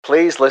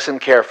Please listen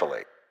carefully.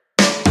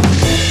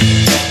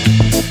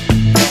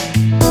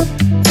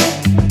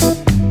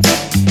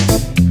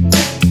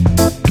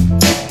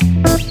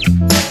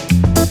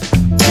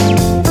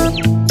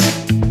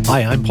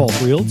 Hi, I'm Paul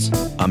Fields.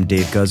 I'm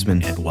Dave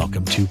Guzman. And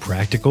welcome to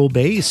Practical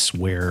Bass,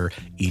 where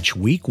each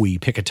week we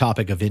pick a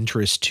topic of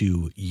interest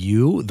to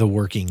you, the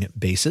working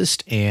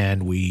bassist,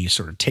 and we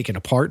sort of take it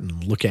apart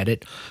and look at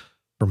it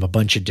from a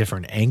bunch of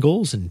different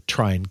angles and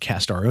try and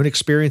cast our own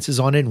experiences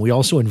on it. And we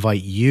also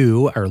invite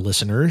you, our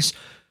listeners,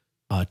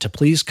 to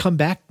please come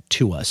back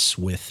to us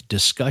with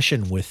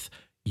discussion, with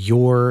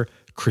your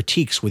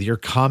critiques, with your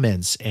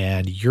comments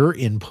and your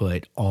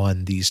input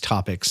on these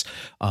topics.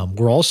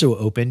 We're also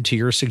open to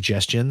your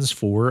suggestions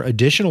for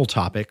additional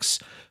topics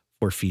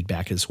for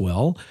feedback as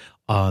well.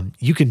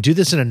 You can do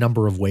this in a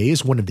number of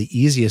ways. One of the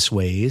easiest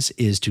ways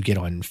is to get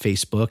on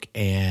Facebook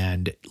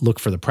and look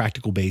for the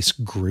Practical Bass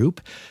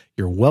group.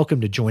 You're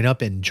welcome to join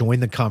up and join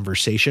the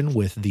conversation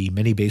with the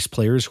many bass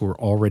players who are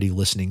already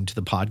listening to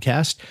the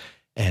podcast.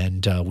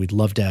 And we'd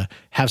love to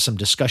have some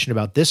discussion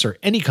about this or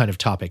any kind of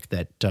topic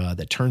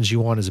that turns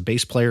you on as a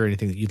bass player,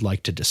 anything that you'd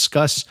like to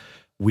discuss.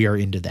 We are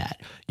into that.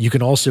 You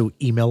can also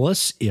email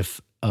us if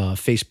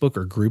Facebook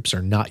or groups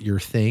are not your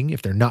thing.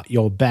 If they're not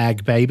your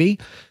bag, baby,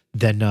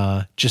 then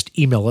just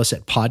email us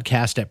at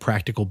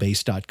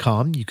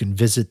podcast@practicalbass.com. You can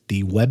visit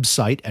the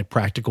website at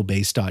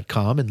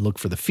practicalbass.com and look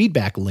for the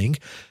feedback link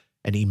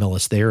and email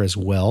us there as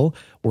well.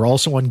 We're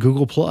also on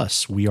Google+.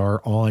 We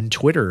are on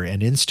Twitter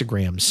and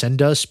Instagram.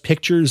 Send us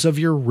pictures of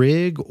your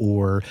rig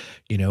or,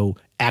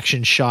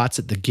 action shots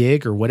at the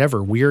gig or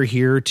whatever. We are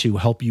here to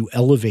help you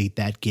elevate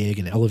that gig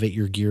and elevate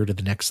your gear to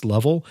the next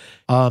level.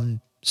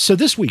 So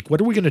this week, what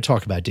are we going to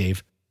talk about,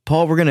 Dave?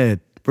 Paul, we're gonna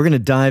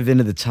dive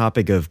into the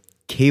topic of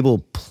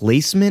cable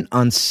placement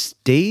on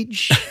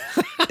stage.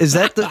 Is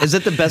that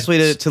the best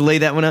way to lay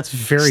that one out? It's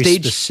very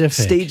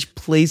specific. Stage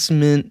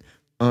placement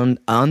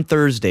on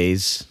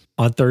Thursdays.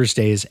 On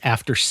Thursdays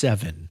after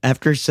 7.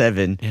 After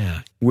 7.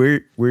 Yeah.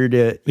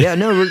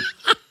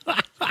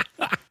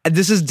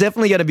 This is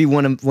definitely got to be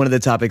one of the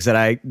topics that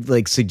I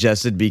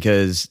suggested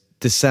because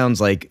this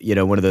sounds like,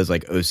 one of those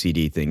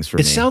OCD things for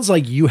me. It sounds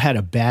like you had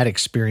a bad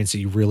experience that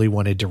you really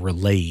wanted to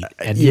relate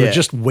and you were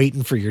just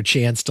waiting for your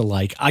chance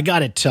to I got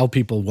to tell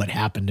people what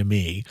happened to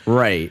me.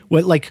 Right.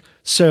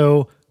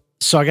 So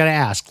I got to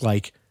ask,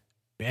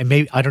 and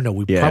maybe, I don't know,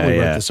 we probably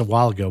wrote this a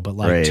while ago,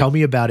 but tell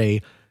me about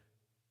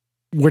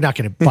we're not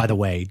going to, by the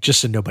way,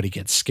 just so nobody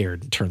gets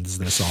scared and turns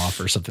this off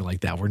or something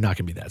like that. We're not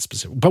going to be that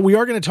specific, but we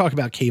are going to talk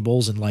about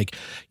cables and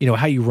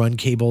how you run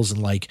cables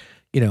and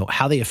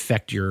how they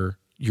affect your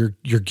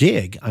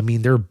gig. I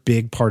mean, they're a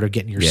big part of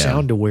getting your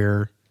sound to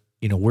where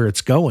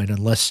it's going,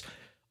 unless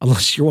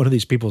you're one of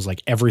these people who's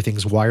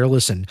everything's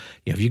wireless and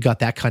if you got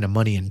that kind of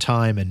money and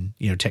time and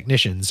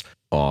technicians,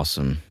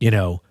 awesome,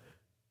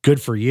 good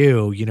for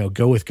you,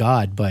 go with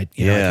God. But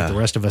I think the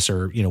rest of us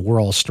are,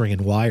 we're all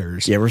stringing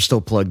wires. Yeah, we're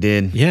still plugged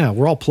in. Yeah,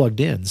 we're all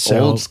plugged in. So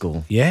old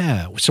school.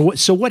 Yeah.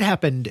 So what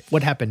happened?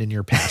 What happened in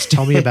your past?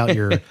 Tell me about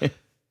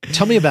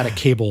tell me about a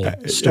cable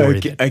story.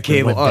 A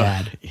cable. That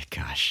went bad.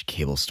 Gosh,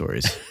 cable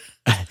stories.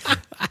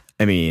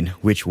 I mean,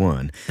 which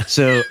one?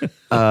 So,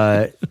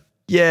 I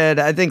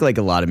think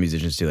a lot of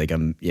musicians do.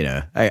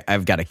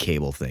 I've got a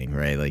cable thing,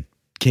 right?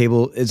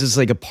 Cable is just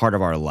a part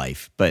of our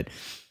life. But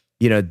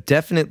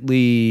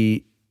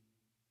definitely.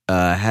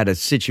 Had a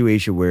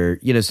situation where,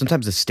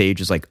 sometimes the stage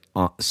is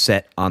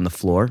set on the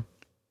floor,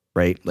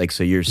 right?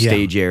 So your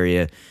stage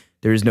area,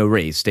 there is no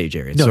raised stage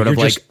area. It's no, sort of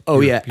you're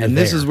and there.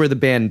 this is where the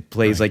band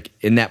plays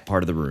in that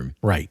part of the room.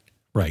 Right.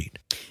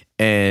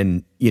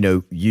 And,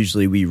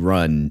 usually we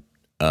run,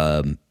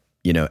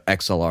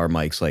 XLR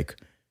mics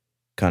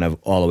kind of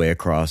all the way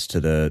across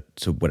to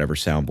whatever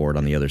soundboard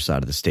on the other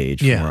side of the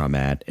stage from where I'm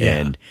at. Yeah.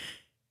 And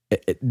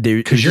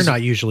because you're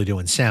not usually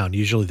doing sound.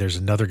 Usually there's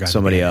another guy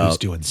who's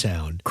doing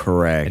sound.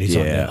 Correct. And he's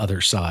on the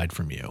other side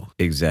from you.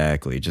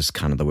 Exactly. Just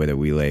kind of the way that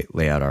we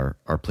lay out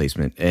our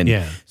placement.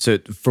 And so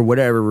for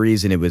whatever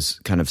reason, it was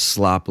kind of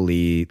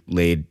sloppily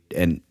laid,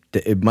 and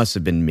it must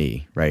have been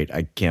me, right?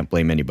 I can't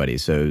blame anybody.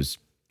 So it was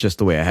just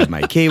the way I had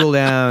my cable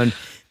down.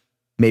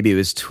 Maybe it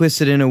was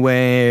twisted in a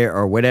way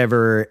or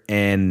whatever.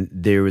 And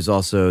there was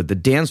also the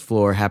dance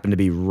floor happened to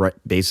be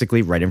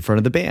basically right in front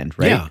of the band,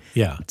 right?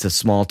 Yeah. It's a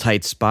small,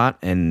 tight spot.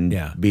 And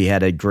we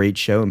had a great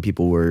show and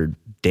people were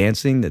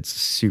dancing. That's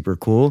super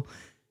cool.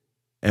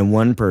 And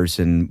one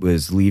person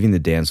was leaving the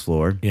dance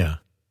floor. Yeah.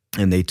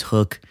 And they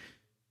took,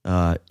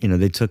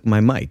 they took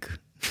my mic.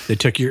 They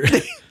took your...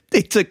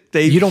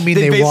 You don't mean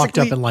they walked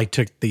up and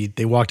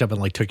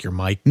took your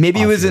mic?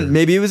 Maybe it was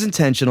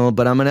intentional,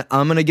 but I'm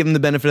gonna give them the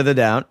benefit of the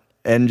doubt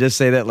and just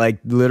say that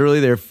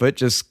literally their foot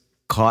just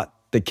caught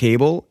the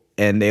cable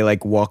and they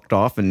walked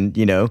off, and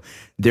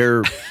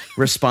their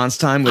response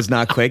time was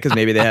not quick because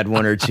maybe they had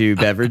one or two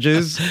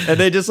beverages, and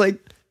they just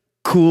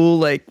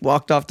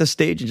walked off the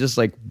stage and just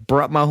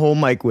brought my whole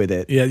mic with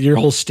it. Yeah, your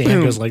whole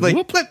stand goes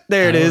whoop.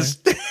 There it is.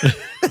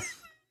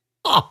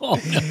 Oh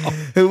no!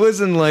 It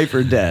wasn't life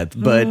or death,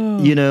 but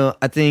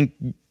I think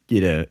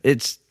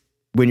it's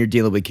when you're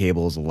dealing with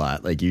cables a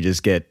lot. You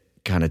just get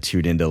kind of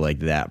tuned into like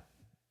that,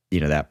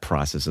 that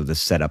process of the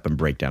setup and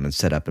breakdown and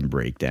setup and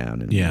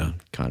breakdown. And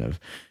kind of,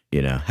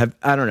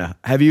 I don't know.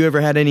 Have you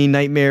ever had any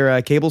nightmare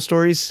cable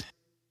stories?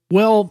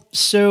 Well,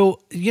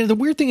 so, the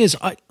weird thing is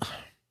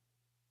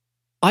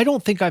I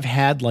don't think I've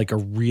had like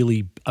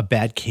a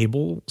bad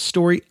cable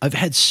story. I've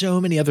had so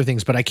many other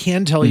things, but I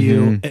can tell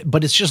you,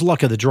 but it's just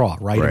luck of the draw,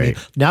 right? I mean,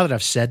 now that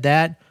I've said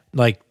that,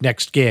 like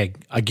next gig,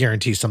 I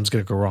guarantee something's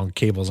going to go wrong with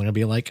cables. I'm going to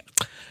be like,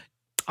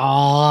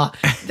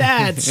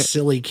 that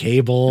silly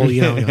cable,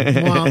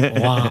 wah,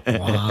 wah,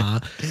 wah.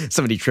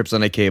 Somebody trips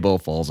on a cable,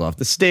 falls off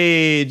the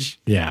stage.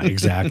 Yeah,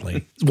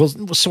 exactly. Well,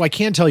 so I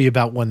can tell you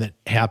about one that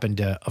happened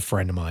to a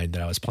friend of mine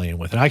that I was playing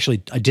with. And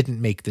actually, I didn't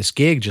make this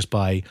gig just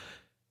by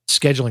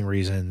scheduling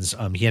reasons.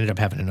 He ended up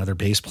having another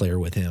bass player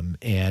with him,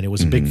 and it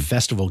was a big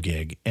festival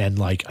gig. And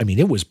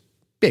it was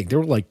big. There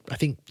were like, I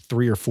think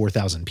 3,000 or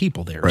 4,000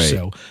 people there. Right.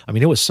 So,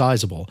 it was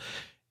sizable.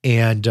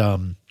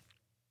 And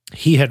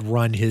he had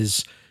run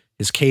his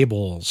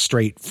cable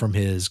straight from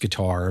his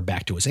guitar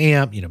back to his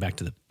amp, back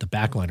to the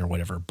backline or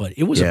whatever. But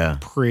it was a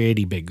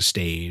pretty big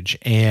stage.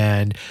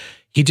 And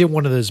he did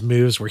one of those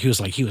moves where he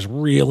was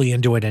really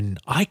into it. And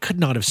I could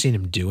not have seen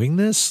him doing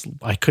this.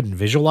 I couldn't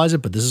visualize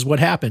it, but this is what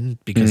happened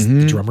because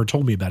the drummer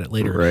told me about it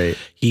later. Right.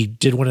 He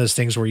did one of those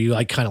things where you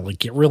kind of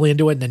get really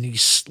into it. And then he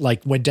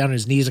went down on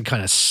his knees and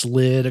kind of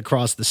slid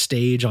across the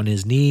stage on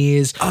his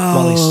knees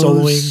while he's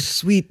soloing.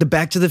 Sweet. The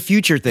Back to the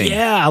Future thing.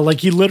 Yeah.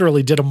 He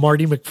literally did a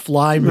Marty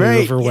McFly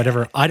move or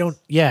whatever.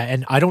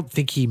 And I don't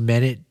think he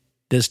meant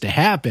this to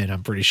happen.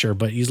 I'm pretty sure,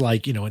 but he's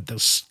at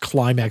the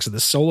climax of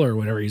the solo or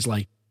whatever. He's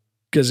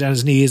goes down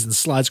his knees and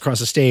slides across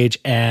the stage,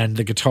 and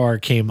the guitar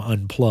came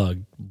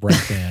unplugged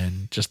right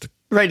then. Just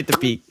right at the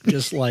peak.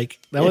 Just that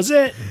was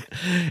it.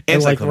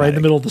 And right in the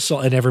middle of the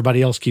song, and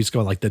everybody else keeps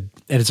going and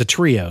it's a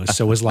trio.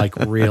 So it was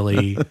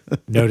really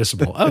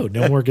noticeable. Oh,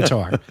 no more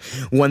guitar.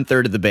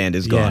 1/3 of the band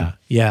is gone.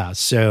 Yeah.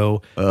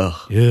 So, so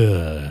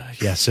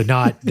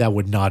that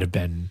would not have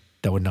been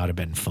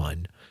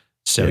fun.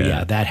 So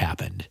that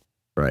happened.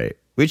 Right.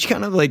 Which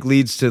kind of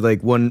leads to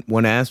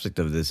one aspect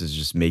of this is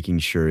just making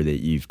sure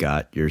that you've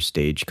got your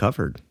stage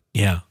covered.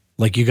 Yeah.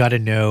 You got to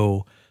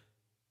know,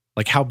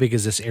 how big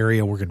is this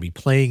area we're going to be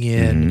playing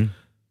in?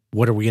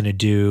 What are we going to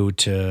do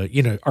to,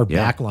 our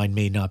backline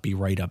may not be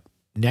right up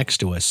next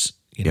to us.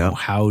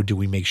 How do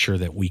we make sure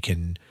that we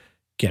can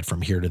get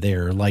from here to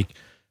there?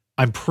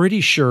 I'm pretty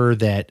sure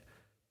that,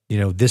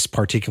 this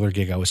particular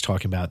gig I was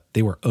talking about,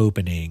 they were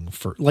opening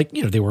for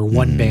they were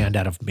one band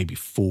out of maybe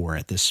 4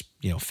 at this,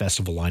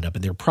 festival lineup,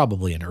 and they're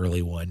probably an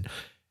early one.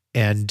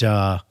 And,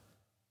 and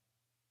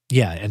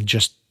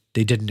just,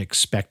 they didn't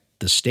expect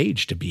the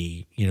stage to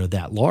be,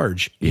 that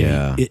large.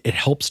 Yeah. It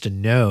helps to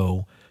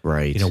know,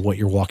 right. What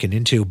you're walking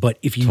into. But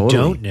if you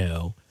don't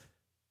know,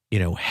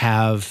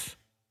 have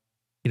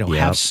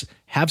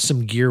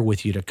some gear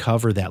with you to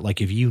cover that.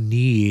 If you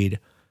need,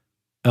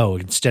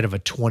 instead of a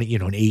 20,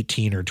 an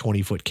 18 or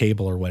 20 foot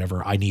cable or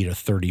whatever, I need a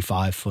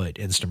 35 foot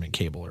instrument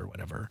cable or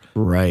whatever.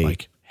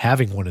 Right.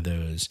 Having one of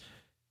those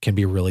can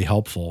be really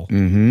helpful.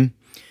 Mm-hmm.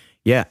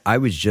 Yeah. I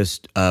was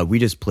just, we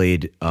just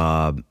played,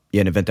 an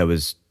event that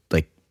was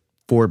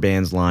 4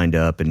 bands lined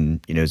up, and,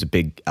 it was a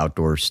big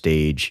outdoor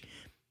stage,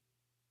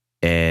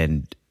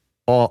 and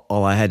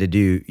all I had to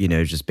do,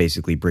 is just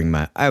basically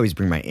I always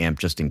bring my amp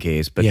just in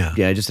case, but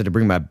I just had to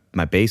bring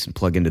my bass and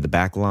plug into the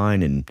back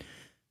line and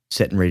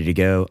set and ready to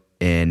go.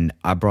 And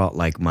I brought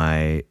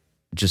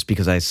just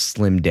because I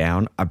slimmed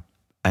down,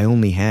 I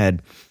only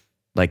had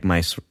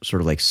my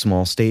sort of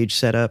small stage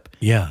setup.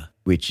 Yeah.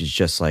 Which is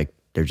just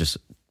they're just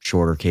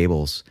shorter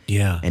cables.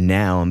 Yeah. And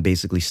now I'm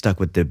basically stuck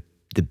with the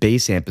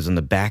bass amp is on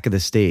the back of the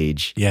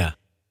stage. Yeah.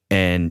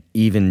 And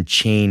even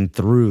chained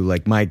through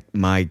my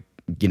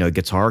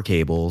guitar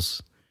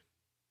cables,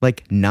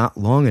 not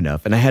long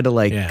enough. And I had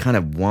to kind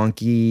of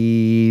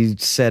wonky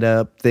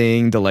setup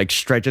thing to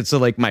stretch it.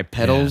 So my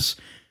pedals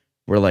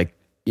were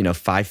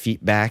 5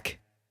 feet back.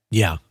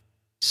 Yeah.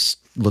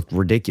 Looked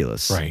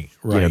ridiculous. Right.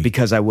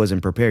 Because I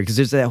wasn't prepared. Because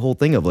there's that whole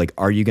thing of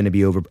are you going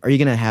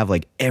to have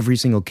every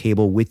single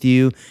cable with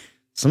you?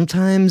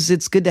 Sometimes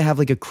it's good to have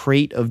a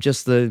crate of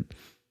just in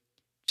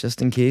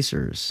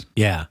casers.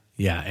 Yeah.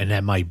 Yeah. And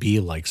that might be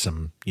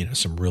some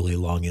really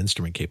long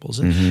instrument cables.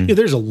 And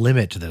there's a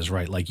limit to this,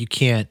 right? You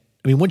can't,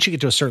 once you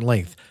get to a certain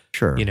length,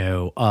 sure.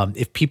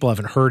 If people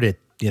haven't heard it,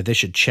 they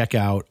should check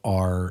out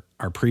our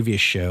previous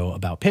show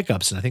about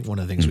pickups. And I think one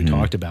of the things we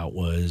talked about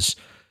was,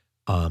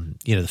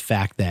 the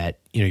fact that,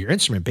 your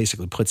instrument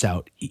basically puts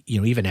out,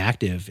 even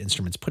active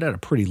instruments put out a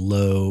pretty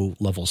low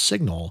level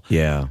signal.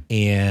 Yeah.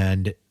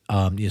 And,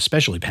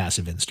 especially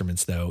passive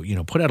instruments though,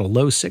 put out a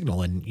low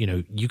signal, and,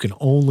 you can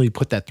only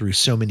put that through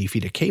so many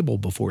feet of cable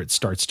before it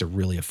starts to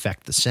really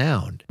affect the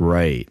sound.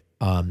 Right.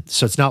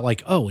 So it's not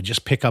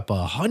just pick up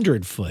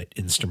 100-foot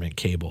instrument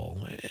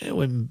cable.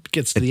 When it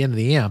gets to the end of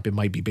the amp, it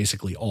might be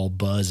basically all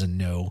buzz and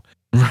no,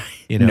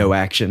 no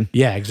action.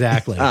 Yeah,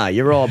 exactly.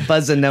 You're all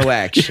buzz and no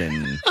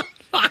action.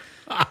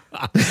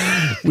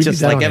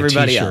 Just like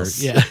everybody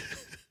else. Yeah.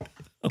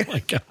 Oh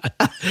my God.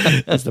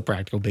 That's the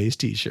Practical Bass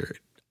t-shirt.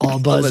 All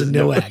buzz and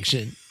no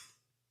action.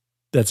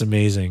 That's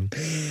amazing.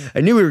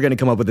 I knew we were going to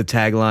come up with a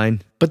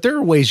tagline. But there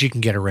are ways you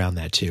can get around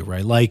that too,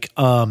 right? Like,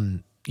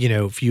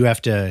 if you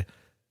have to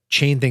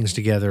chain things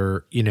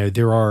together,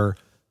 there are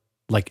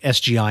like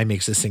SGI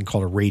makes this thing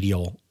called a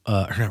radial,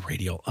 or not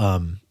radial,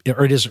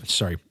 or it is,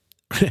 sorry.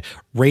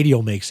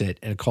 Radial makes it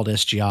and called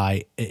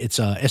SGI. It's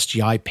a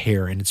SGI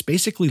pair, and it's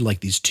basically like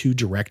these two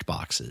direct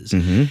boxes,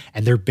 and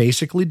they're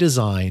basically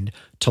designed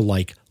to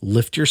like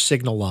lift your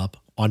signal up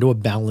onto a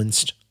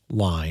balanced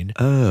line.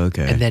 Oh,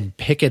 okay. And then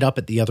pick it up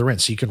at the other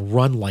end, so you can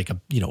run like a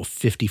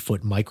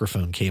 50-foot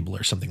microphone cable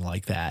or something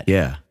like that.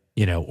 Yeah.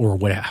 Or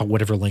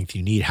whatever length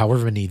you need,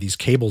 however many of these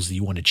cables that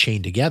you want to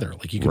chain together.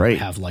 Like you can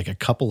have like a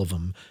couple of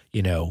them,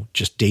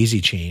 just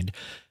daisy chained.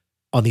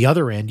 On the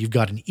other end, you've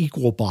got an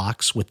equal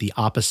box with the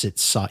opposite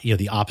side,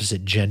 the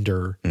opposite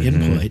gender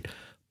input.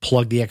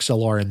 Plug the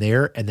XLR in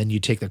there, and then you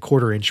take the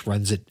 1/4 inch,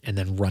 runs it, and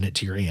then run it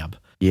to your amp.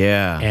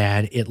 Yeah,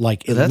 and it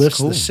lifts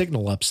the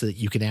signal up so that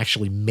you can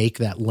actually make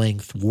that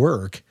length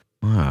work.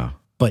 Wow.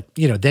 But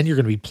then you're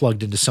going to be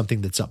plugged into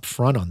something that's up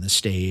front on the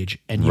stage,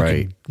 and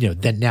you can,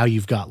 then now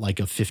you've got like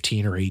a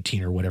 15 or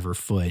 18 or whatever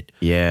foot,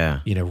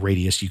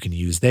 radius you can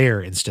use there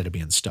instead of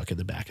being stuck in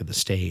the back of the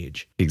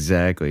stage.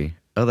 Exactly.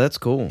 Oh, that's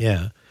cool.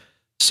 Yeah.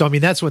 So, I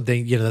mean, that's one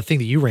thing, the thing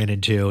that you ran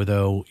into,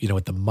 though,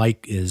 with the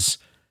mic is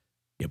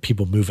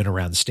people moving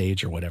around the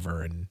stage or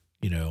whatever. And,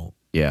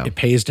 it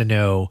pays to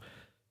know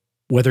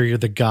whether you're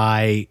the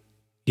guy,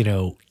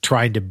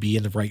 trying to be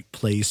in the right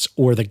place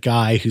or the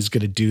guy who's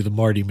going to do the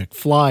Marty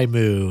McFly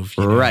move.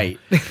 Right.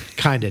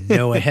 Kind of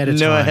know ahead of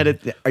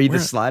time. Are you the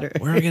slider?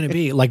 Where are we going to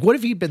be? Like, what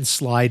if you've been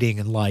sliding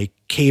and like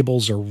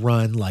cables are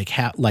run like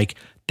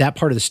that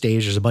part of the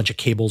stage, there's a bunch of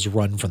cables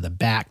run from the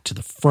back to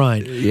the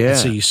front. Yeah. And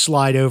so you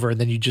slide over and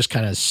then you just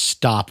kind of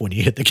stop when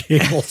you hit the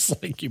cables,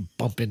 like you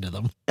bump into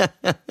them.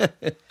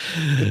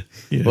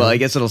 Well, I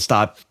guess it'll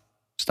stop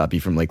you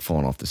from like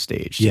falling off the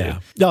stage. Too. Yeah.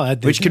 No,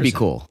 which could be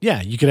cool.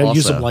 Yeah. You could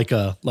use them like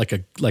a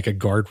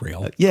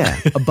guardrail. Yeah.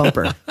 A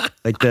bumper.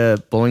 Like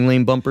the bowling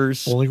lane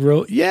bumpers. Bowling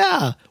road.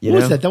 Yeah. What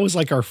was that? That was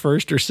like our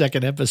first or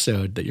second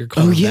episode that you're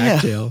calling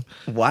back to.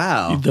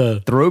 Wow.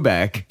 The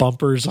throwback.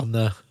 Bumpers on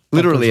the...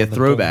 Literally a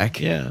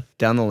throwback. Yeah.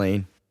 Down the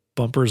lane.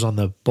 Bumpers on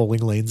the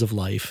bowling lanes of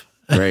life.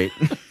 Right.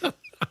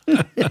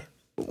 What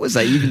was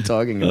I even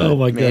talking about? Oh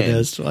my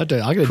goodness. Who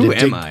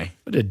am I? I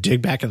had to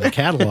dig back in the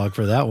catalog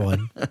for that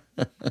one.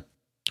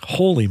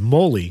 Holy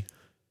moly.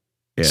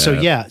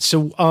 Yeah.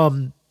 So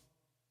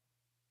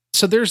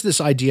there's this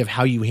idea of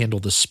how you handle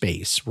the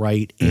space,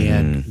 right?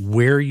 And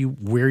where you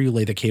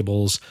lay the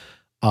cables,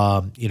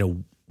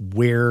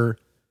 where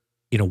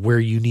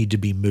you need to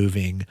be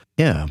moving.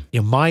 Yeah.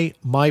 My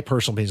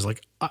personal opinion is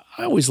like, I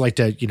always like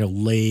to,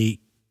 lay,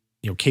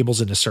 cables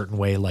in a certain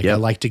way. Like I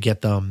like to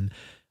get them,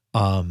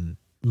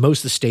 most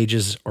of the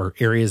stages or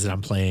areas that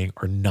I'm playing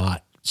are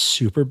not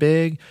super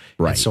big.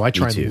 Right. And so I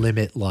try and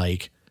limit,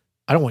 like,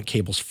 I don't want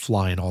cables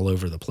flying all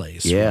over the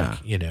place. Yeah.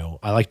 Like,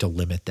 I like to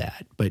limit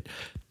that, but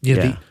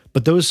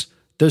but those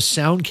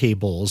sound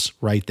cables,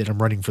 right, that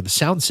I'm running for the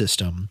sound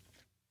system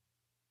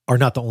are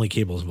not the only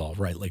cables involved,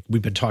 right? Like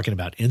we've been talking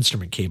about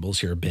instrument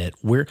cables here a bit.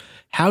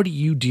 How do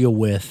you deal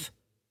with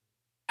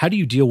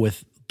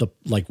the,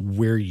 like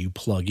where you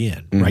plug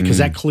in, right? Because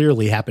that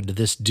clearly happened to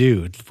this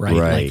dude, right?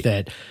 Like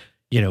that,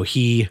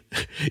 he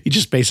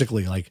just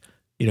basically like,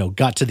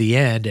 got to the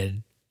end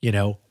and,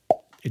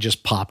 it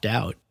just popped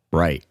out.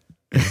 Right.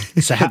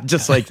 So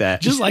just like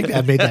that. Just like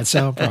that made that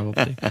sound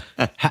probably.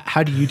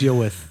 How do you deal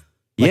with,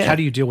 how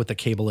do you deal with the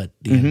cable at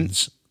the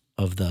ends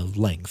of the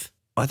length?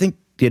 I think,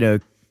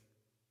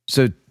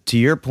 so to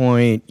your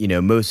point,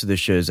 most of the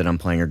shows that I'm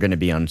playing are going to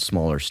be on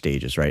smaller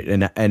stages, right?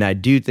 And I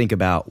do think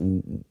about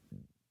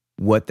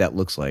what that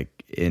looks like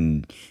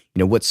in,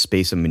 what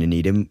space I'm going to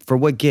need and for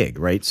what gig,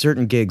 right?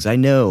 Certain gigs, I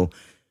know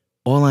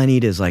all I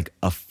need is like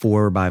a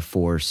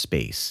 4x4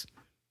 space.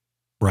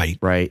 Right.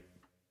 Right.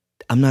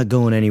 I'm not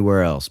going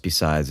anywhere else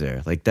besides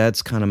there. Like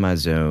that's kind of my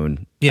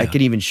zone. Yeah. I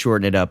could even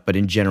shorten it up, but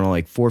in general,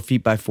 like 4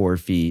 feet by 4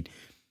 feet,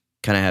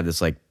 kind of have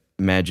this like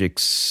magic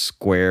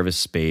square of a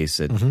space.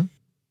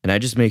 And I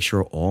just make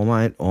sure all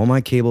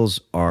my cables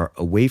are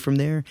away from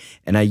there.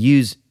 And I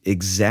use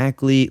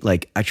exactly,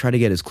 like I try to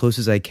get as close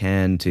as I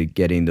can to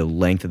getting the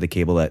length of the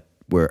cable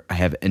where I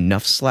have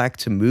enough slack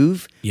to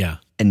move. Yeah.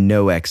 And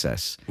no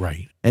excess.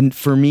 Right. And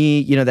for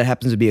me, that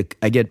happens to be,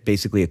 I get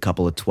basically a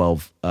couple of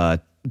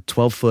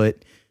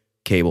 12-foot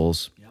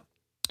cables. Yep.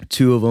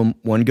 2 of them,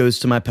 one goes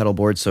to my pedal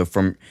board. So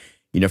from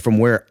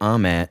where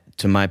I'm at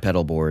to my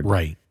pedal board.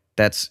 Right.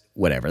 That's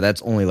whatever.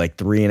 That's only like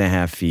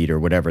 3.5 feet or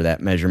whatever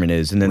that measurement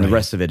is. And then the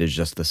rest of it is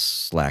just the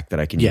slack that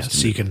I can use. Yeah.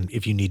 So you can,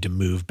 if you need to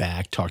move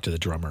back, talk to the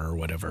drummer or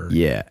whatever.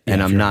 Yeah.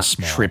 And I'm not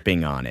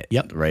tripping on it.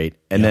 Yep. Right.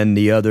 And then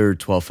the other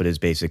 12-foot is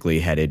basically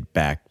headed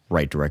back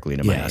right directly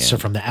into my amp. So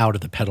from the out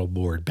of the pedal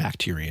board back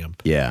to your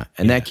amp. Yeah.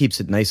 And that keeps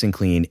it nice and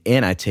clean.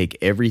 And I take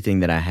everything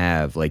that I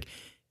have, like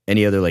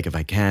any other, like if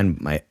I can,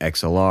 my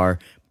XLR,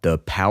 the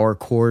power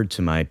cord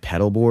to my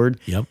pedal board.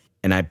 Yep.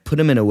 And I put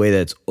them in a way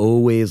that's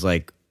always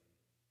like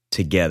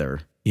together.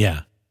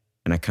 Yeah.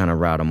 And I kind of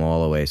route them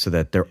all the way so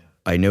that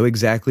I know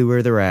exactly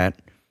where they're at.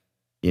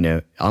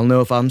 I'll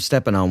know if I'm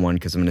stepping on one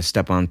because I'm going to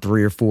step on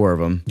 3 or 4 of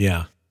them.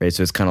 Yeah. Right.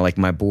 So it's kind of like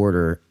my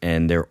border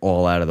and they're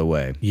all out of the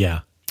way. Yeah.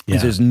 Yeah.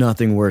 There's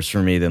nothing worse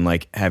for me than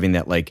like having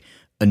that like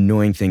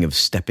annoying thing of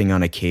stepping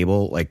on a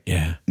cable like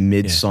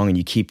mid song and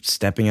you keep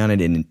stepping on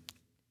it and it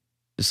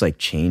just like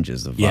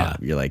changes the vibe. Yeah.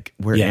 You're like,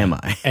 where am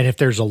I? And if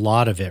there's a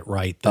lot of it,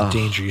 right, the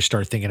danger, you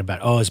start thinking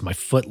about, is my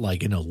foot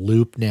like in a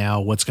loop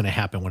now? What's going to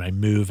happen when I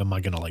move? Am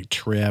I going to like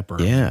trip or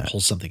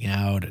pull something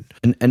out?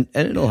 And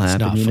it'll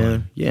happen, you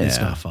know? Yeah. It's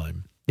not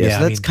fun. Yeah,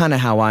 so that's kind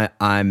of how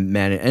I'm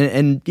managing.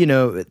 And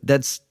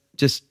that's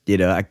just,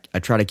 I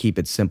try to keep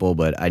it simple,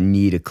 but I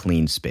need a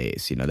clean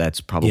space. That's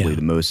probably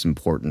the most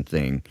important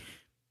thing,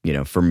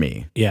 for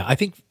me. Yeah, I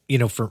think,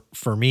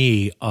 for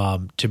me,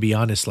 to be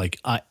honest, like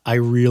I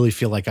really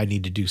feel like I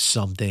need to do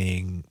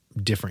something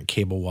different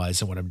cable-wise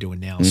than what I'm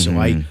doing now.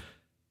 Mm-hmm.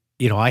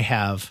 So I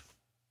have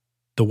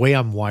the way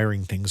I'm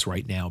wiring things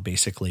right now,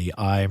 basically,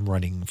 I'm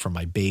running from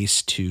my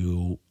base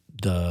to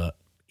the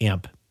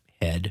amp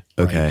head.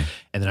 Okay. Right?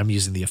 And then I'm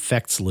using the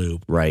effects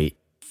loop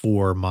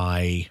for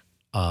my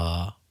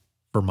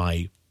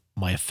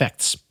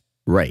effects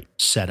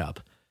setup.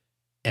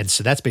 And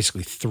so that's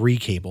basically 3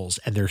 cables.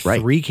 And there are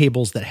 3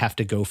 cables that have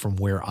to go from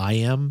where I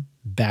am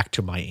back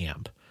to my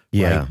amp.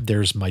 Yeah. Right?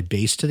 There's my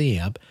base to the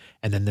amp,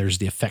 and then there's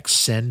the effects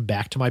send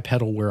back to my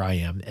pedal where I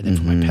am, and then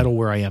from my pedal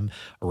where I am,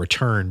 a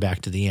return back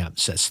to the amp.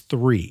 So that's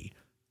 3,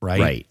 right?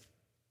 Right.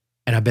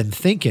 And I've been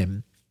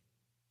thinking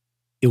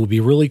it would be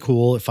really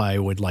cool if I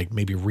would like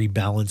maybe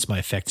rebalance my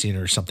effects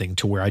unit or something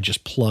to where I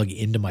just plug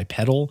into my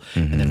pedal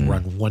and then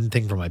run one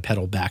thing from my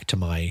pedal back to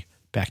my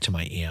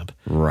amp.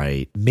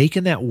 Right.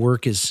 Making that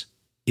work is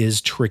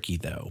tricky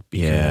though,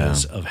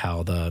 because of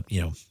how the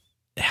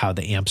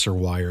amps are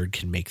wired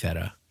can make that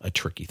a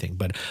tricky thing.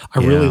 But I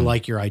really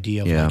like your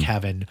idea of like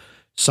having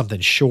something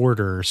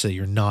shorter so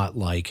you're not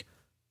like,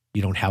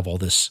 you don't have all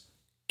this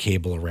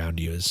cable around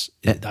you.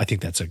 I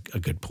think that's a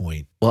good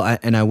point. Well,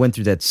 I went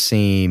through that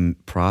same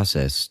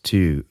process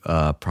too,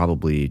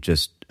 probably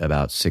just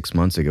about 6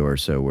 months ago or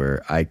so,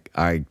 where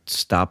I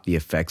stopped the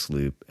effects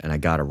loop and I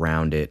got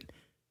around it.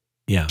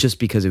 Yeah. Just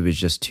because it was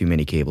just too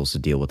many cables to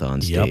deal with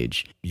on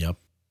stage. Yep.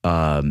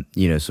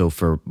 So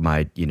for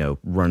my,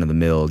 run of the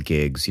mill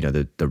gigs,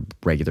 the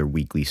regular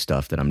weekly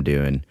stuff that I'm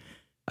doing,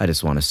 I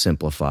just want to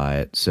simplify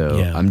it.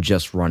 So I'm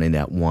just running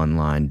that one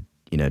line,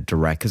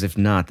 direct. Because if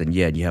not, then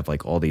you have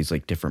like all these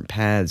like different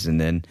paths, and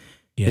then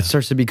it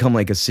starts to become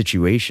like a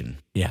situation.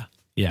 Yeah.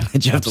 Yeah.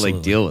 And you have to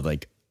like deal with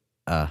like,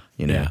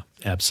 Yeah,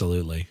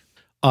 absolutely.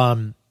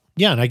 And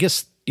I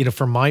guess,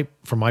 from my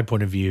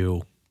point of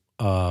view,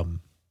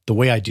 the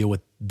way I deal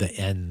with the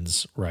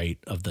ends, right,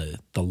 of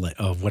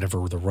of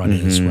whatever the run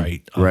is,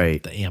 right,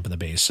 the amp and the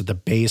bass. So the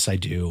bass, I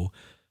do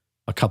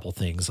a couple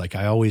things. Like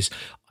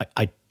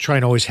I try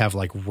and always have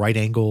like right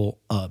angle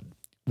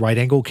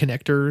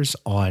connectors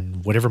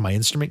on whatever my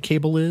instrument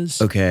cable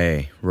is.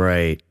 Okay,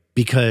 right.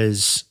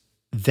 Because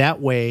that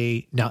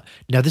way, now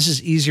this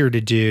is easier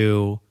to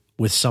do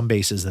with some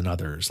basses than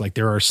others. Like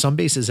there are some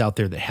basses out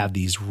there that have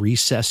these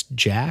recessed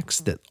jacks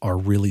that are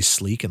really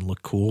sleek and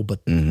look cool, but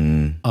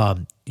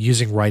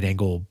using right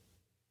angle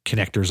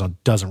connectors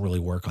doesn't really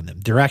work on them.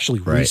 They're actually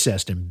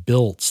recessed and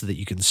built so that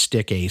you can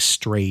stick a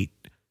straight,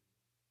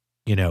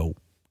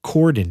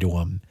 cord into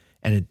them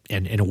and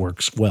it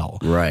works well.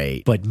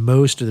 Right. But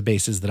most of the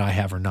basses that I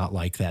have are not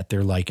like that.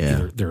 They're like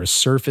they're a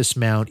surface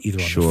mount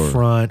either on the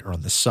front or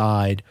on the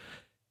side.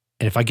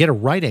 And if I get a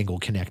right angle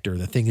connector,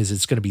 the thing is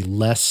it's going to be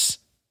less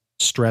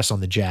stress on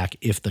the jack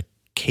if the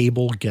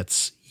cable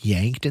gets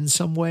yanked in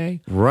some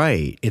way.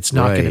 Right. It's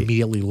not going to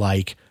immediately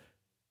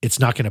it's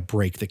not going to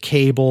break the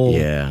cable.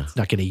 Yeah. It's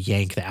not going to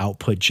yank the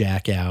output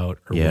jack out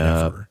or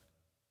whatever.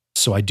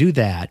 So I do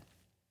that.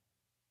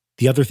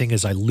 The other thing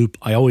is I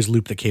always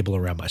loop the cable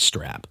around my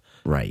strap.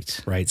 Right.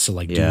 Right. So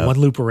like do one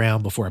loop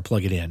around before I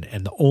plug it in.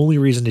 And the only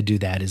reason to do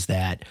that is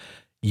that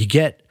you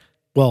get,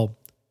 there's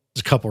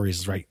a couple of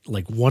reasons, right?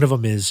 Like one of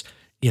them is,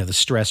 the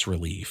stress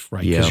relief,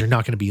 right? Because you're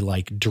not going to be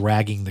like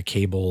dragging the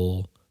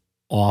cable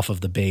off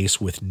of the bass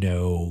with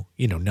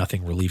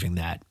nothing relieving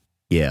that.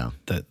 Yeah.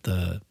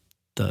 The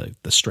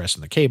stress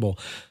in the cable.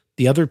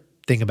 The other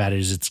thing about it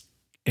is it's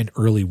an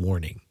early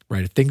warning,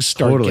 right? If things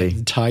start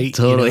getting tight,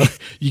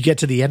 you get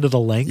to the end of the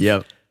length,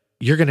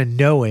 you're going to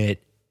know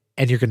it,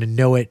 and you're going to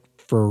know it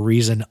for a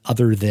reason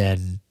other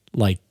than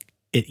like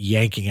it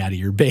yanking out of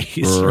your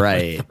bass.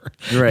 Right.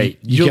 Right.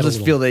 You'll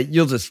just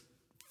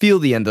feel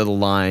the end of the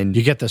line.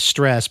 You get the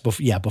stress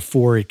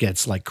before it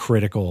gets like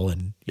critical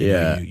and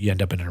you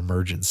end up in an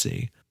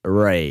emergency.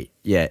 Right.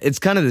 Yeah. It's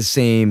kind of the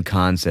same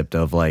concept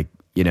of like,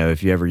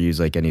 if you ever use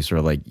like any sort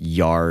of like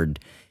yard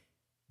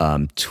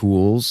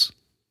tools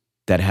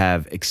that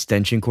have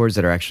extension cords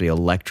that are actually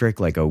electric,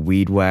 like a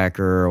weed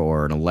whacker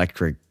or an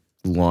electric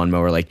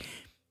lawnmower, like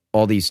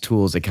all these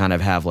tools that kind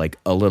of have like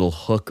a little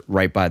hook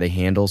right by the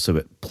handle, so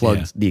it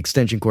plugs the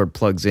extension cord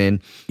plugs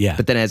in. Yeah,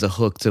 but then has a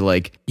hook to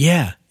like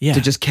to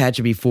just catch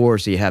it before,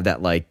 so you have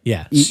that like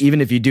even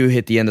if you do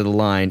hit the end of the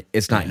line,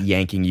 it's not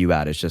yanking you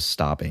out; it's just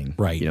stopping.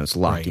 Right, you know, it's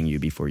locking you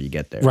before you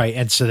get there. Right,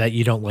 and so that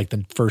you don't like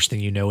the first thing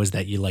you know is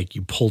that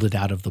you pulled it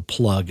out of the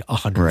plug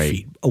 100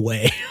 feet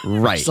away.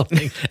 Right,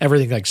 something.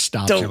 Everything like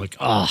stops. You're like,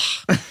 oh.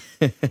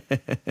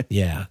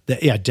 Yeah,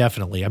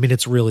 definitely. I mean,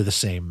 it's really the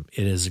same.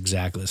 It is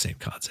exactly the same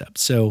concept.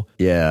 So,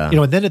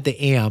 and then at the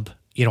amp,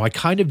 I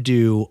kind of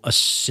do a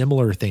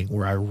similar thing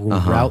where I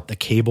route the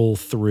cable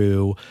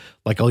through,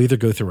 like I'll either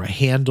go through a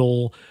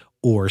handle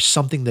or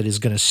something that is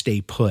going to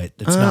stay put.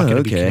 That's not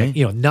going to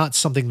be, not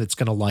something that's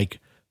going to like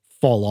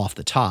fall off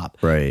the top,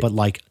 right? But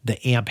like the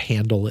amp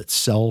handle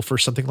itself or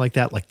something like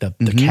that, like the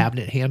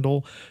cabinet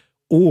handle,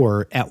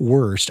 or at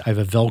worst, I have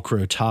a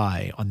Velcro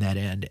tie on that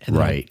end, and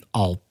then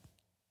I'll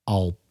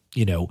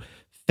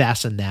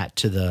fasten that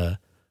to the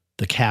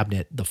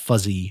cabinet, the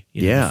fuzzy,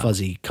 the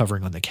fuzzy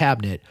covering on the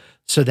cabinet,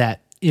 so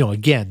that,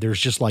 again, there's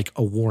just like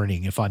a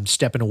warning. If I'm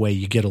stepping away,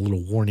 you get a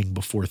little warning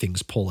before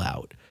things pull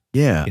out.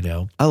 Yeah.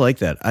 I like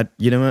that.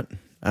 You know what?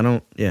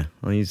 I'll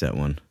use that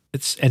one.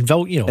 And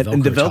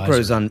the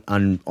Velcro's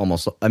on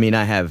almost, I mean,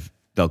 I have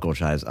Velcro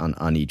ties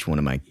on each one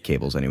of my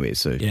cables anyway.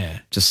 So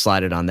just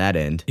slide it on that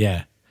end.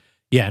 Yeah.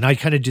 Yeah, and I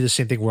kind of do the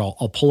same thing where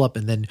I'll pull up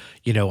and then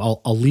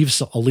I'll leave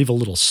a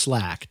little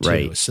slack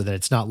too, so that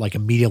it's not like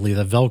immediately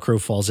the Velcro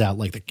falls out,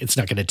 like it's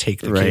not going to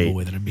take the cable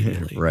with it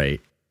immediately.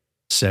 Right.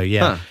 So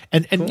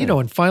and cool.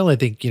 And finally, I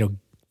think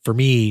for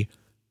me,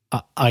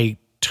 I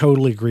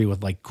totally agree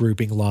with like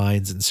grouping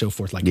lines and so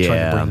forth, like trying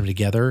to bring them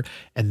together.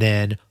 And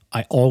then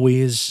I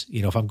always,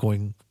 if I'm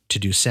going to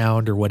do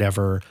sound or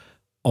whatever,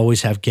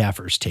 always have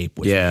gaffer's tape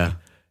with me.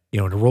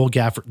 To roll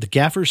the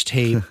gaffer's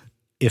tape.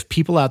 If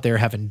people out there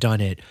haven't done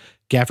it,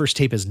 gaffer's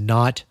tape is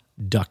not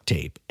duct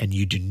tape, and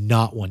you do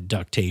not want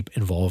duct tape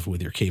involved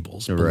with your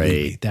cables.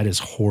 Believe me, that is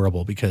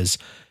horrible because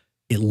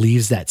it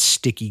leaves that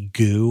sticky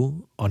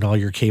goo on all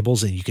your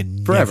cables, and you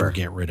can never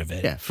get rid of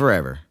it. Yeah,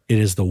 forever. It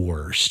is the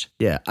worst.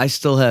 Yeah, I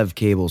still have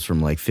cables from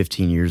like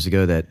 15 years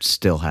ago that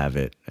still have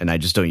it, and I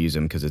just don't use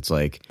them because it's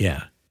like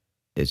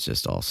it's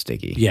just all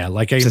sticky. Yeah,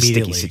 like it's a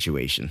sticky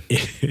situation.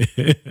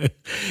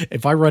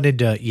 If I run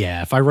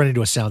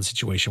into a sound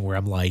situation where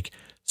I'm like,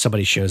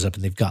 somebody shows up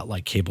and they've got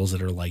like cables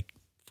that are like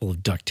full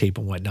of duct tape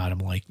and whatnot, I'm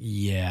like,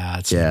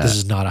 this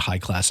is not a high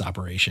class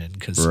operation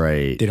because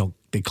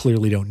they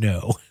clearly don't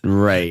know.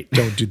 Right.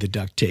 Don't do the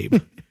duct tape.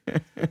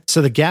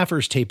 So the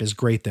gaffer's tape is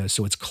great though.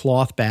 So it's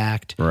cloth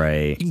backed.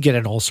 Right. You can get it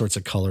in all sorts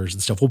of colors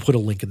and stuff. We'll put a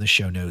link in the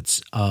show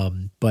notes.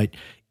 But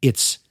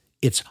it's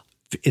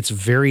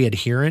very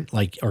adherent,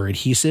 or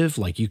adhesive.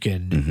 Like you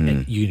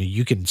can,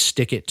 you can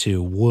stick it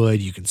to wood,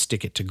 you can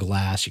stick it to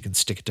glass, you can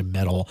stick it to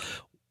metal,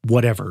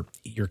 whatever,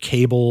 your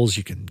cables,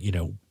 you can,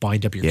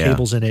 bind up your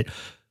cables in it,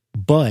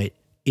 but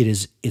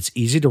it's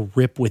easy to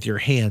rip with your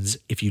hands.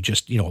 If you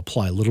just,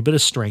 apply a little bit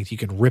of strength, you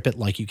can rip it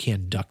like you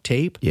can duct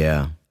tape.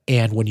 Yeah.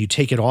 And when you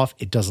take it off,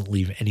 it doesn't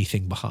leave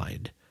anything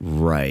behind.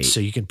 Right. So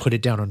you can put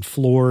it down on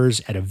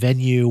floors at a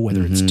venue,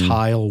 whether it's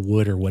tile,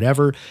 wood, or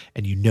whatever,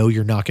 and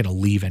you're not going to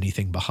leave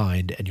anything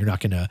behind, and you're not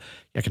going to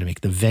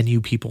make the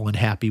venue people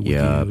unhappy with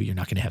you. You're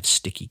not going to have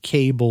sticky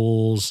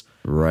cables.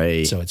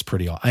 Right. So it's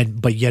pretty,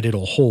 but yet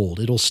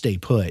it'll stay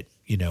put,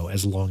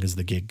 as long as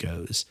the gig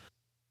goes.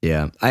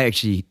 Yeah. I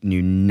actually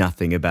knew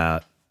nothing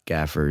about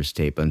gaffer's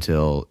tape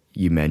until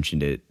you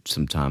mentioned it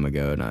some time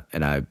ago,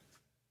 and I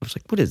was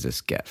like, what is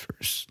this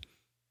gaffer's?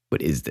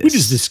 What is this? What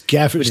is this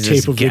gaffer's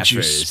tape of which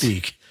you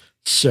speak,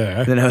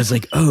 sir? Then I was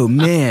like, oh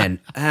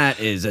man, that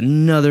is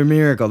another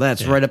miracle.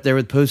 That's right up there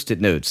with Post-it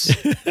notes.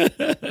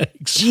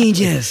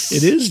 Genius.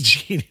 It is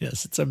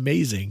genius. It's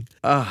amazing.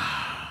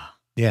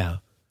 Yeah.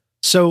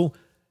 So,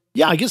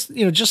 I guess,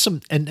 just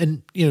some,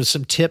 and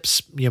some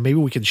tips, maybe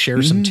we can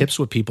share some tips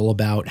with people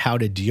about how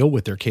to deal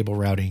with their cable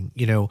routing.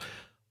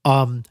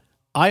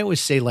 I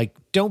always say, like,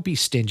 don't be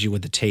stingy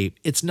with the tape.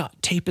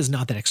 Tape is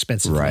not that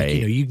expensive.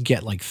 Right. Like, you can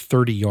get like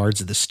 30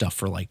 yards of this stuff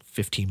for like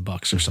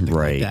 $15 or something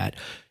like that.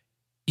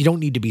 You don't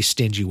need to be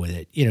stingy with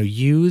it.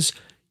 Use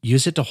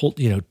it to hold,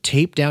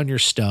 tape down your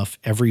stuff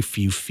every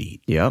few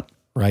feet. Yep.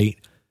 Right.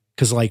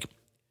 Cause like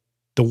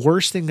the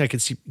worst thing I can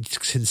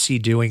see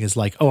doing is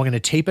like, I'm going to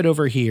tape it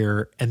over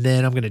here. And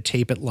then I'm going to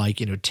tape it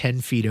like,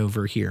 10 feet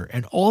over here.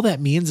 And all that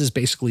means is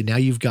basically now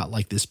you've got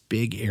like this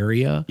big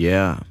area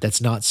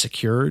that's not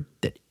secured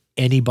that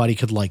anybody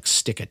could like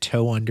stick a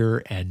toe under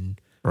and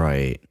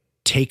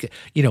take,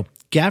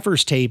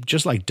 gaffer's tape,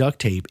 just like duct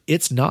tape.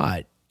 It's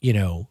not,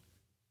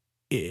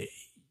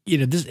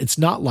 it's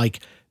not like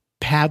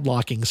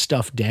padlocking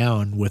stuff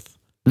down with,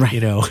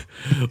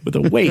 with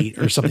a weight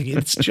or something.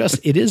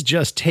 It is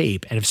just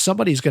tape. And if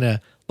somebody's going to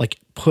like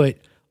put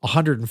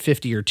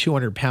 150 or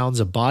 200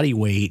 pounds of body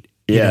weight,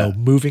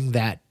 moving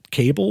that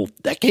cable's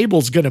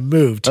going to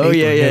move. Tape Oh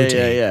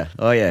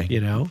yeah.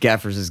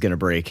 Gaffer's is going to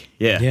break.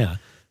 Yeah.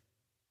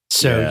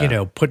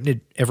 So, putting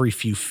it every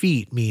few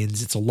feet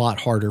means it's a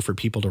lot harder for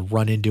people to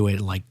run into it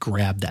and like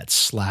grab that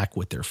slack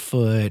with their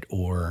foot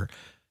or,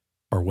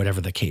 or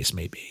whatever the case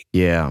may be.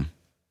 Yeah.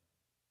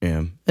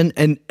 Yeah.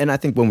 And I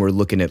think when we're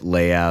looking at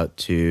layout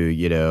too,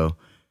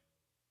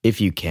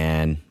 if you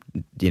can,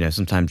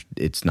 sometimes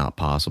it's not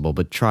possible,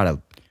 but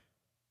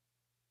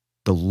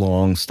the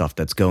long stuff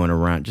that's going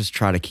around, just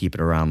try to keep it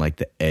around like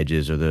the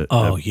edges or the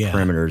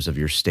perimeters of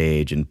your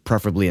stage, and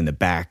preferably in the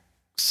back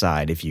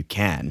side if you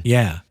can.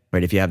 Yeah.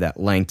 Right. If you have that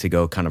length to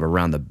go kind of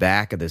around the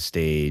back of the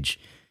stage,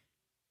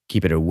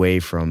 keep it away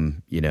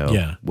from,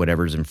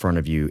 whatever's in front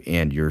of you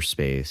and your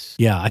space.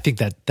 Yeah, I think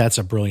that's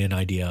a brilliant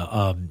idea.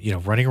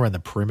 Running around the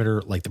perimeter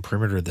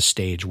of the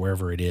stage,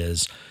 wherever it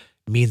is,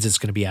 means it's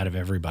going to be out of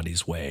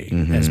everybody's way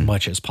as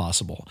much as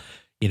possible.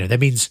 That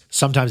means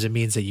sometimes it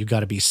means that you got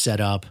to be set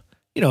up.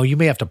 You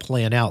may have to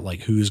plan out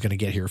like who's going to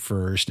get here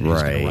first and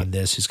who's going to run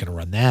this, who's going to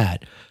run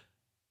that.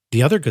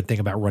 The other good thing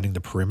about running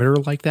the perimeter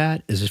like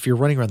that is if you're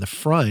running around the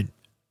front,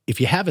 if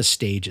you have a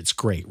stage, it's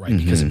great, right?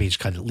 Because it means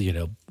kind of,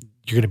 you're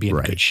going to be in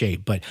good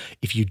shape. But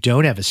if you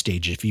don't have a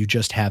stage, if you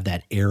just have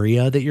that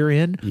area that you're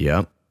in,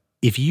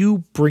 if you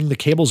bring the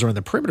cables around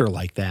the perimeter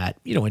like that,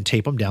 and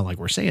tape them down like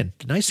we're saying,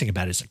 the nice thing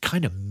about it is it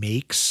kind of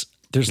makes,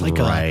 there's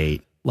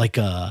like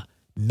a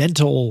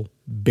mental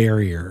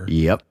barrier.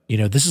 Yep.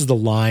 This is the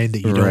line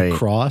that you don't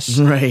cross.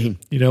 Right.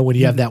 When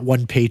you have that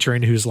one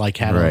patron who's like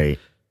had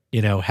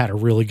a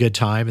really good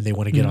time and they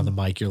want to get on the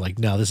mic, you're like,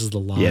 no, this is the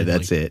line. Yeah,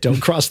 that's it.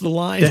 Don't cross the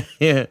line.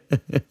 Yeah.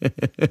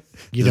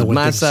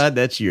 My side,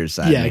 that's your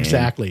side. Yeah, man.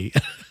 Exactly.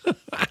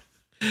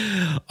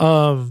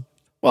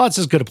 Well, it's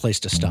as good a place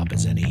to stop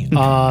as any.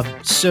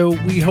 So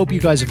we hope you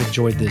guys have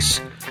enjoyed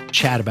this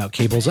chat about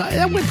cables.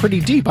 That went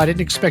pretty deep. I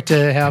didn't expect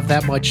to have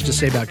that much to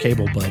say about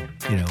cable, but,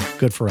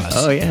 good for us.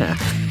 Oh, yeah.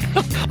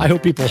 I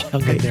hope people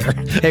hung in there.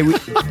 Hey,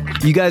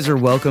 you guys are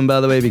welcome,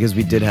 by the way, because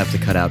we did have to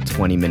cut out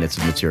 20 minutes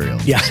of material.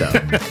 Yeah. So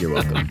you're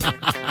welcome.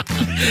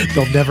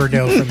 They'll never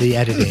know from the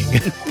editing.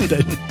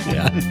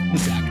 Yeah,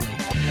 exactly.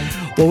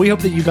 Well, we hope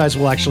that you guys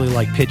will actually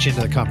pitch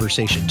into the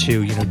conversation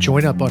too.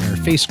 Join up on our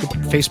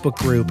Facebook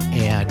group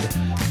and,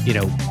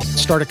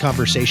 start a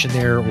conversation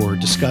there or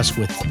discuss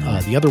with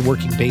the other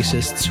working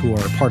bassists who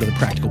are part of the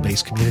Practical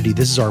Bass community.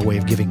 This is our way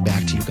of giving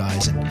back to you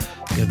guys and,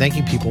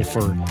 thanking people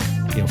for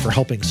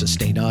helping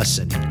sustain us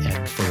and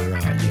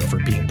for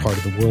being part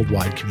of the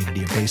worldwide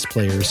community of bass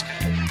players.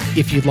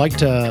 If you'd like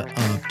to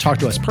talk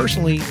to us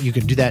personally, you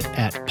can do that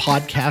at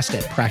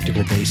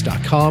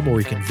podcast@practicalbass.com, or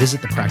you can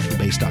visit the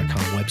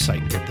practicalbass.com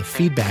website and get the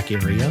feedback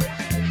area.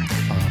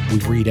 We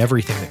read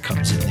everything that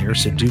comes in there,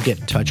 so do get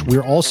in touch.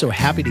 We're also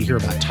happy to hear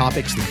about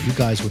topics that you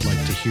guys would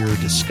like to hear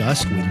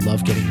discussed. We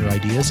love getting your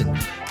ideas, and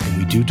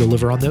we do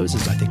deliver on those,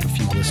 as I think a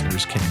few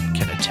listeners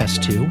can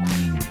attest to.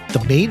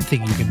 The main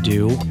thing you can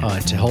do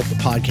to help the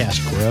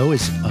podcast grow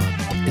is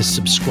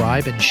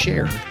subscribe and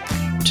share.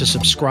 To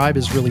subscribe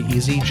is really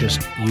easy.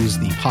 Just use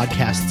the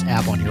Podcasts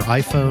app on your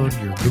iPhone,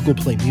 your Google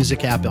Play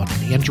Music app on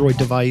an Android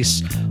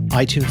device,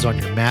 iTunes on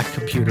your Mac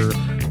computer,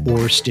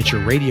 or Stitcher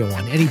Radio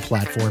on any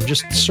platform.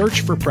 Just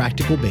search for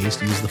Practical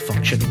Bass, use the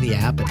function in the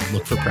app and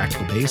look for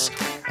Practical Bass,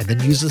 and then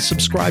use the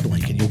subscribe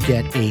link, and you'll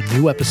get a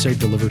new episode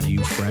delivered to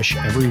you fresh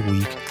every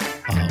week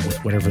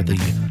with whatever the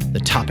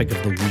topic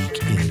of the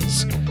week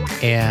is.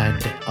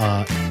 And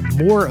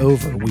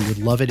moreover, we would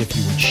love it if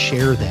you would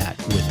share that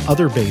with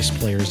other bass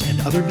players and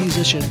other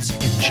musicians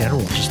in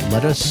general. Just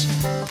let us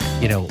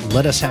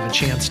have a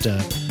chance to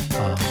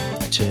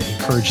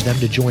encourage them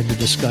to join the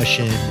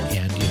discussion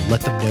and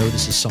let them know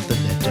this is something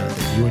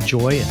that you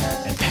enjoy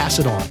and pass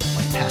it on.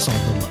 Pass on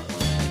the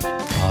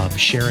love.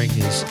 Sharing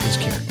is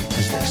caring,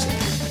 as they say.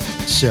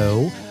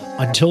 So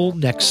until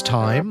next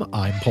time,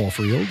 I'm Paul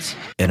Fields.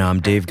 And I'm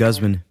Dave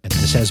Guzman. And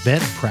this has been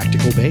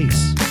Practical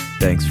Bass.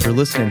 Thanks for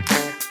listening.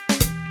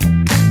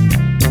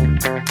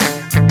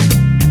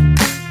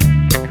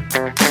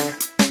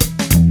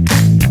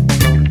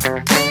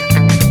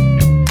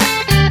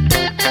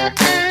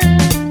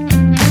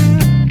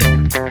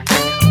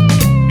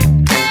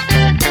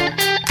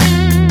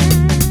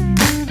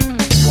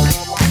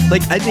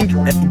 I think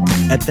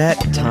at that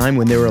time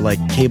when they were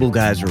cable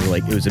guys were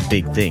it was a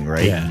big thing,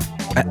 right? Yeah.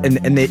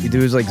 And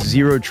there was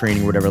zero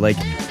training or whatever.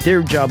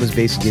 Their job was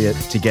basically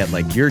to get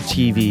your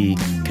TV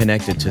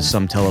connected to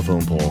some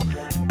telephone pole.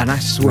 And I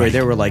swear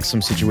there were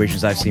some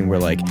situations I've seen where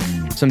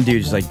some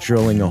dude's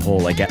drilling a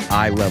hole at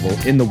eye level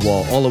in the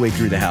wall all the way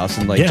through the house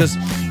and just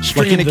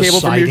stringing a cable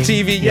from your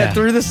TV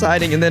through the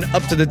siding and then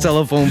up to the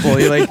telephone pole.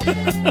 You're like,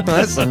 oh,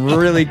 that's some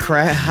really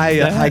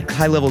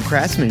high level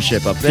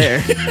craftsmanship up there.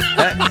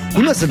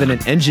 He must have been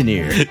an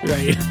engineer.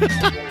 Right.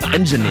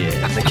 Engineer,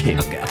 the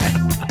cable guy.